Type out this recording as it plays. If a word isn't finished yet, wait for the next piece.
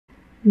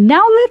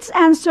Now let's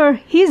answer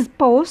his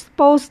post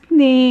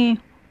ni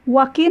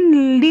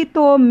Joaquin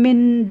Lito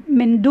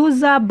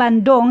Mendoza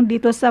Bandong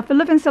dito sa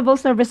Philippine Civil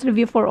Service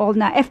Review for All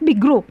na FB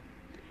group.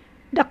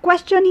 The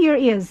question here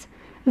is,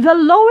 the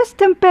lowest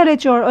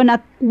temperature on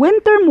a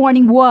winter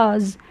morning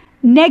was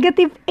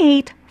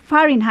 -8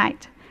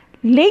 Fahrenheit.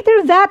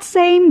 Later that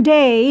same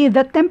day,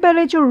 the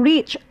temperature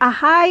reached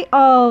a high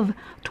of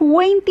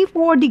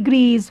 24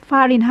 degrees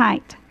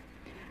Fahrenheit.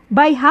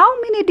 By how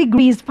many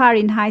degrees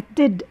Fahrenheit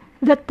did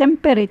the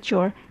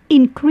temperature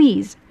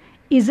increase?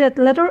 Is it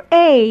letter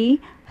A,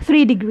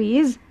 3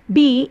 degrees,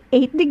 B,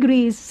 8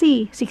 degrees,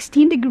 C,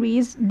 16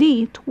 degrees,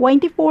 D,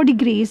 24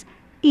 degrees,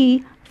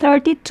 E,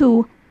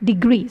 32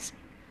 degrees?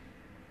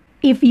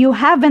 If you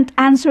haven't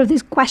answered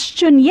this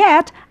question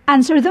yet,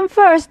 answer them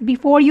first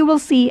before you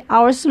will see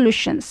our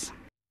solutions.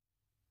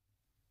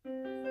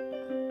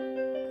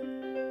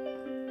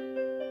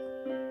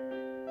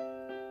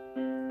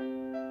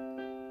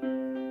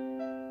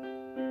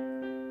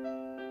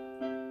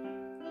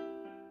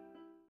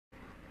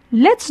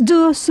 Let's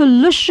do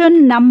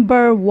solution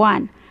number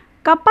 1.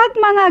 Kapag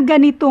mga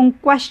ganitong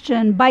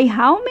question, by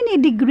how many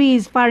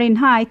degrees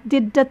Fahrenheit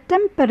did the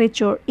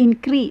temperature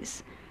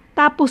increase?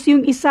 Tapos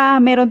yung isa,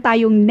 meron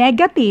tayong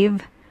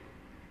negative.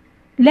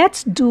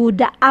 Let's do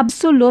the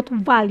absolute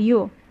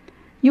value.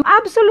 Yung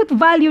absolute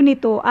value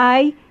nito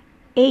ay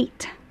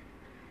 8.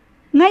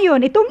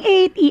 Ngayon, itong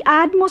 8,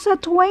 i-add mo sa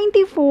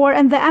 24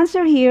 and the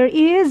answer here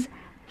is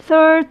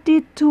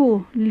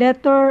 32,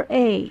 letter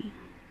A.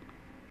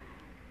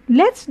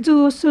 Let's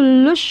do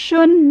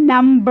solution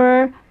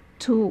number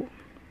 2.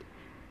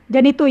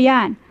 Ganito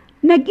yan.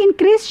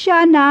 Nag-increase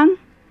siya ng,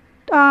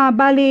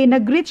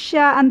 nag-reach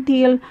siya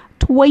until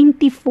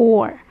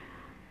 24.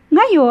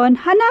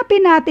 Ngayon,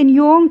 hanapin natin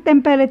yung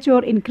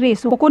temperature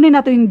increase. So, kukunin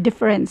natin yung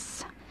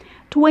difference.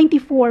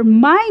 24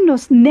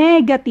 minus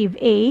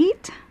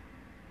 -8.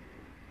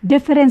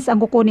 Difference ang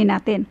kukunin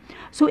natin.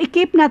 So,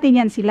 i-keep natin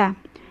yan sila.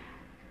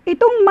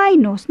 Itong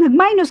minus,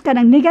 nag-minus ka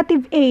ng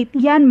 -8,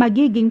 yan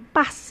magiging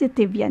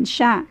positive yan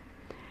siya.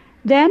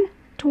 Then,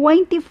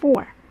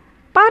 24.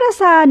 Para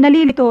sa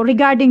nalilito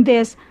regarding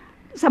this,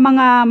 sa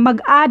mga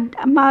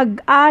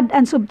mag-add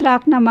and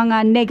subtract na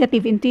mga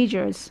negative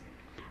integers.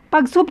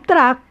 Pag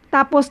subtract,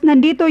 tapos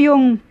nandito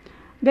yung,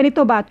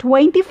 ganito ba,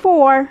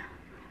 24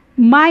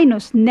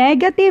 minus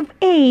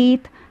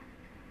 -8,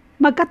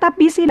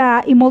 magkatabi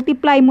sila,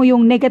 i-multiply mo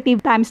yung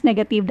negative times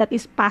negative, that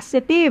is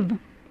positive.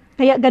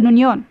 Kaya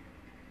ganun yon.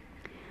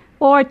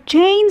 Or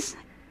change,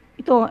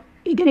 ito,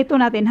 ganito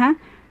natin ha,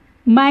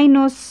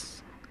 minus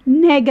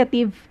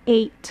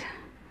 -8.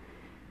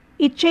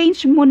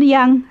 I-change mo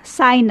niyang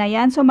sign na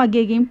yan, so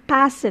magiging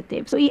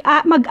positive. So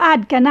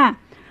mag-add ka na,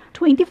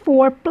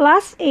 24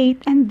 plus 8,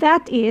 and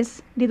that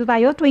is, dito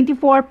tayo,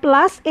 24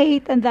 plus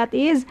 8, and that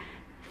is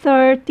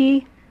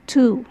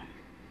 32.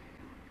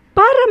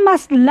 Para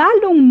mas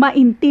lalong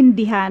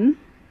maintindihan,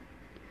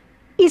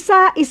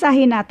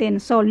 isa-isahin natin.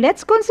 So,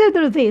 let's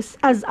consider this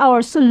as our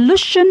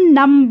solution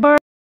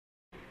number.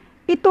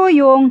 Ito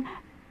yung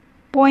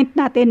point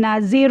natin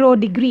na 0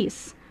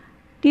 degrees.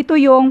 Dito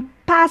yung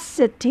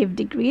positive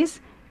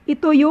degrees.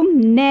 Ito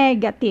yung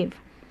negative.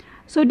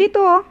 So,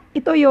 dito,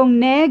 ito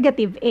yung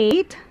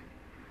 -8.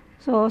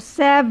 So,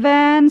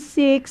 7,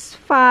 6,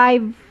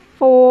 5,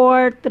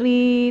 4,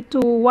 3,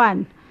 2,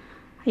 1.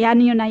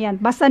 Ayan yun na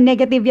yan. Basta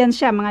negative yan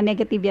siya. Mga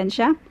negative yan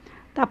siya.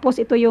 Tapos,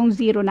 ito yung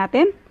 0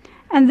 natin.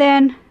 And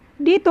then,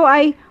 dito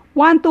ay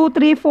 1, 2,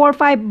 3, 4,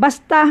 5,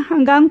 basta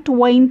hanggang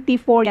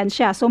 24 yan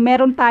siya. So,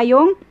 meron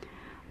tayong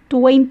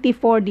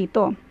 24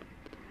 dito.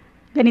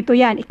 Ganito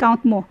yan,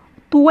 i-count mo.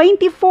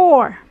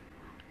 24.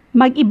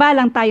 Mag-iba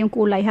lang tayong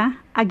kulay,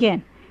 ha? Again.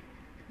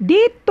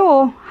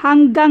 Dito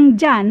hanggang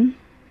dyan,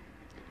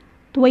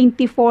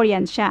 24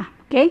 yan siya.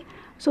 Okay?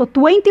 So,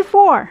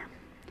 24.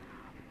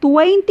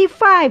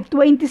 25,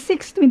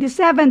 26,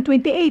 27,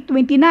 28,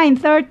 29,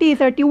 30,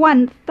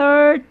 31,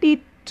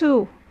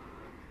 32.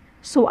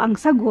 So, ang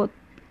sagot,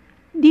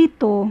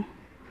 dito,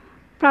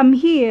 from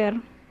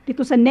here,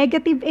 dito sa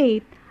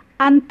 -8,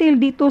 until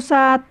dito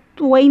sa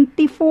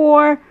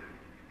 24,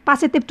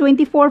 positive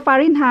 24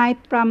 Fahrenheit,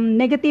 from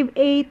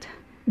 -8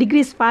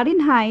 degrees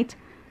Fahrenheit,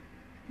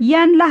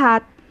 yan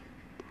lahat,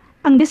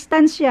 ang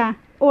distansya,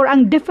 or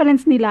ang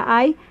difference nila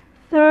ay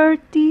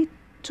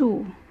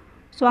 32.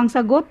 So, ang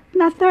sagot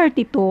na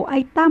 32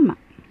 ay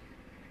tama.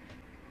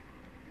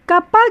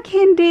 Kapag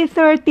hindi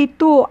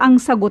 32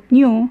 ang sagot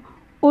nyo,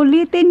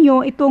 ulitin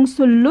nyo itong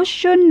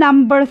solution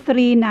number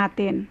 3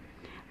 natin.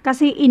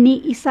 Kasi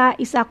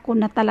iniisa-isa ko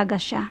na talaga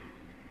siya.